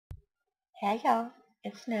Hey y'all,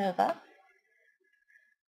 it's Nova,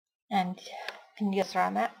 and can you guess where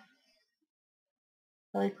I'm at?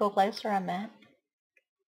 Really cool place where I'm at.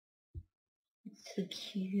 It's the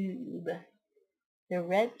cube. The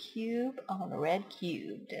red cube on red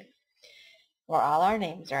cubed, where all our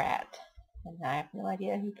names are at. And I have no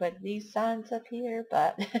idea who put these signs up here,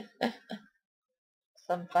 but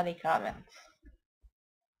some funny comments.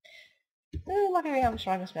 Ooh, look at me, I'm the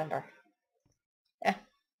strongest member.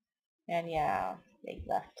 And yeah, they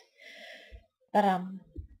left. But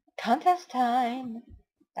contest time.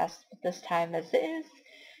 That's what this time is,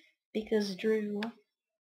 because Drew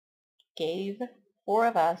gave 4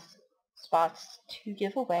 of us spots to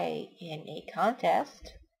give away in a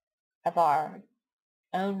contest of our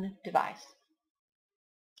own device.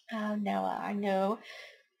 Now I know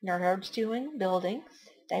Nerd's doing buildings.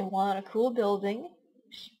 They want a cool building.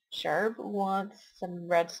 Sherb wants some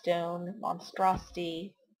redstone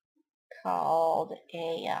monstrosity called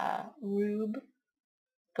a Rube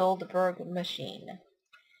Goldberg machine.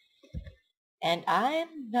 And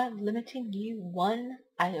I'm not limiting you one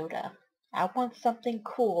iota. I want something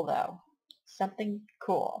cool though. Something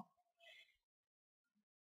cool.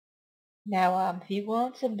 Now, if you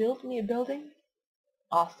want to build me a building,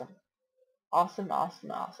 awesome. Awesome,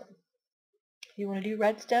 awesome, awesome. If you want to do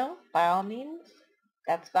redstone, by all means,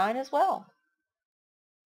 that's fine as well.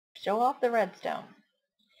 Show off the redstone.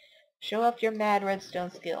 Show off your mad redstone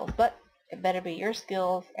skills, but it better be your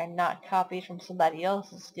skills and not copied from somebody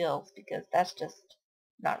else's skills, because that's just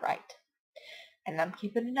not right. And I'm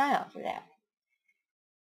keeping an eye out for that.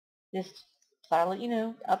 Just thought I'd let you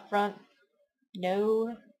know, up front,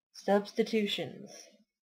 no substitutions.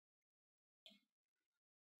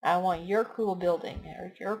 I want your cool building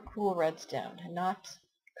or your cool redstone, and not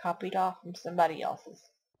copied off from somebody else's.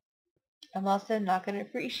 I'm also not going to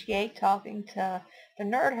appreciate talking to the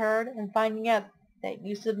nerd herd and finding out that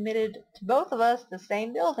you submitted to both of us the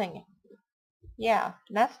same building. Yeah,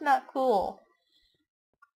 that's not cool.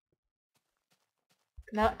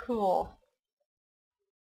 Not cool.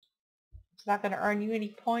 It's not going to earn you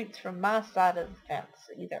any points from my side of the fence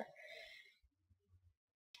either.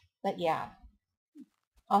 But yeah.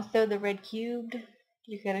 Also, the red cubed,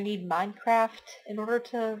 you're going to need Minecraft in order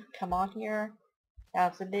to come on here.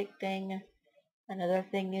 That's a big thing. Another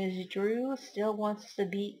thing is Drew still wants to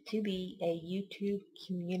be a YouTube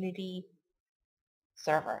community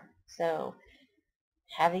server. So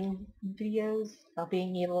having videos or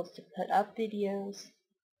being able to put up videos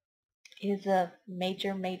is a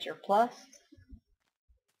major, major plus.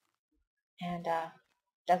 And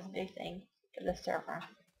that's a big thing for the server.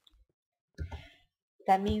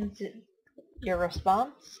 That means that your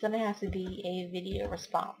response is going to have to be a video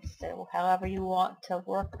response. So however you want to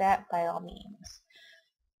work that, by all means.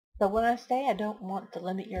 But when I say I don't want to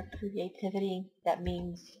limit your creativity, that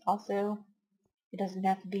means also it doesn't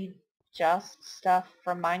have to be just stuff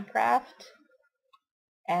from Minecraft.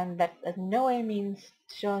 And that in no way means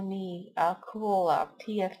showing me a cool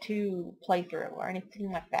TF2 playthrough or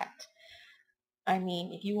anything like that. I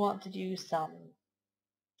mean, if you want to do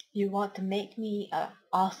you want to make me an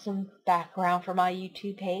awesome background for my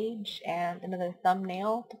YouTube page and another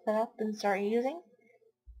thumbnail to put up and start using,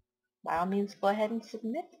 by all means go ahead and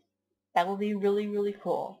submit. That will be really, really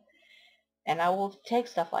cool. And I will take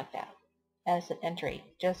stuff like that as an entry,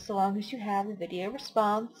 just so long as you have a video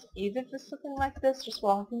response, even if it's something like this, just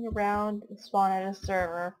walking around and spawn at a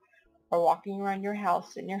server, or walking around your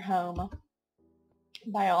house in your home.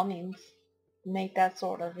 By all means, make that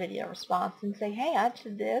sort of video response and say, hey, I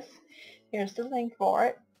did this, here's the link for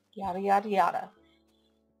it, yada yada yada.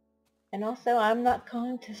 And also, I'm not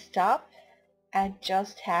going to stop at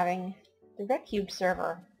just having the Red Cube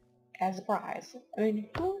server as a prize. I mean,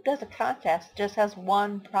 who does a contest just has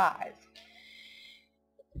one prize?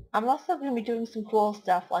 I'm also going to be doing some cool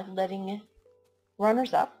stuff like letting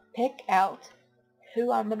runners-up pick out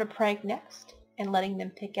who I'm going to prank next, and letting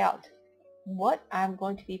them pick out what I'm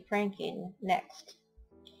going to be pranking next.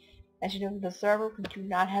 As you know, the server, we do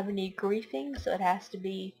not have any griefing, so it has to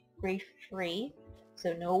be grief-free.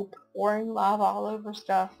 So no pouring lava all over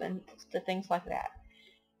stuff and things like that.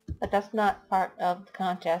 But that's not part of the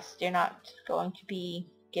contest. You're not going to be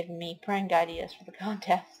giving me prank ideas for the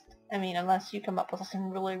contest. I mean, unless you come up with some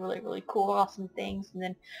really, really, really cool, awesome things, and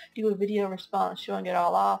then do a video response showing it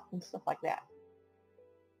all off and stuff like that.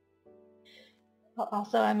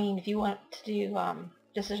 Also, I mean, if you want to do,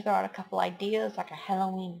 just to throw out a couple ideas, like a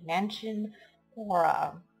Halloween mansion, or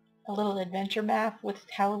a little adventure map with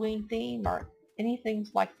Halloween theme, or anything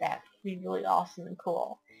like that, would be really awesome and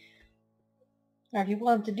cool. Or if you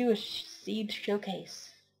want to do a seed showcase.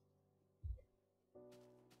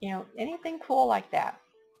 You know, anything cool like that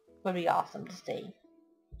would be awesome to see.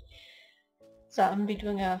 So I'm going to be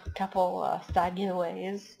doing a couple side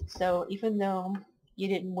giveaways. So even though you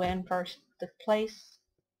didn't win first place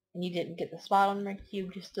and you didn't get the spot on the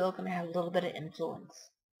cube, you're still going to have a little bit of influence.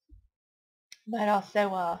 But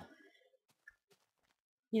also,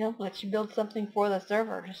 you know, let you build something for the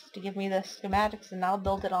server just to give me the schematics and I'll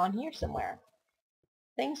build it on here somewhere.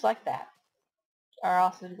 Things like that are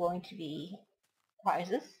also going to be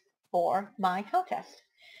prizes for my contest.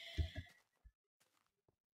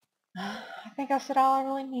 I think I said all I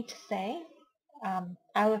really need to say.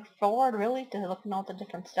 I look forward really to looking at all the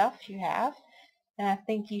different stuff you have, and I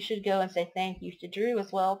think you should go and say thank you to Drew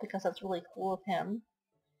as well, because that's really cool of him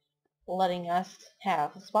letting us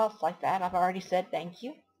have spots like that. I've already said thank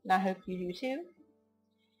you, and I hope you do too.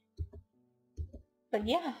 But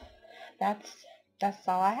yeah, that's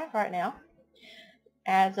all I have right now.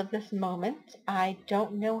 As of this moment, I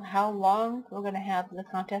don't know how long we're going to have the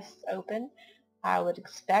contests open. I would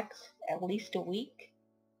expect at least a week,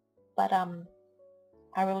 but I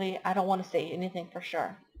don't want to say anything for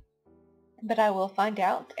sure. But I will find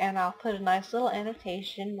out, and I'll put a nice little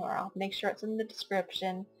annotation, or I'll make sure it's in the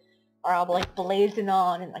description, or I'll like blazing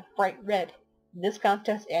on in like bright red. This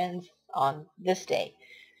contest ends on this day.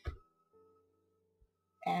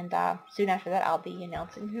 And soon after that, I'll be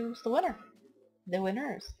announcing who's the winner. The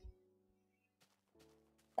winners.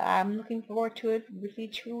 I'm looking forward to it. Really,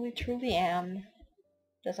 truly, truly am.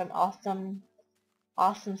 Just some awesome,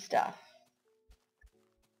 awesome stuff.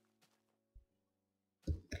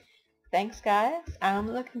 Thanks, guys.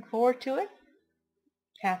 I'm looking forward to it.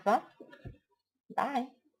 Have fun. Bye.